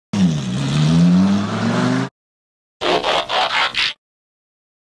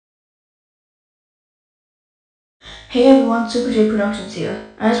Hey everyone, Super J Productions here.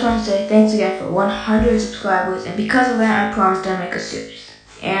 I just want to say thanks again for 100 subscribers, and because of that, I promised I'd make a series.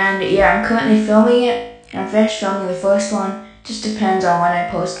 And yeah, I'm currently filming it. I finished filming the first one. Just depends on when I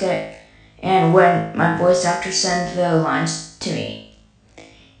post it and when my voice actor sends the lines to me.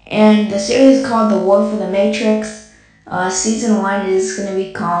 And the series is called The War for the Matrix. Season 1 is going to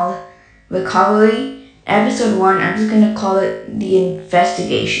be called Recovery. Episode 1, I'm just going to call it The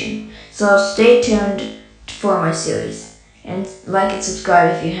Investigation. So stay tuned for my series, and like and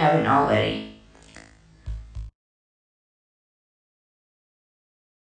subscribe if you haven't already.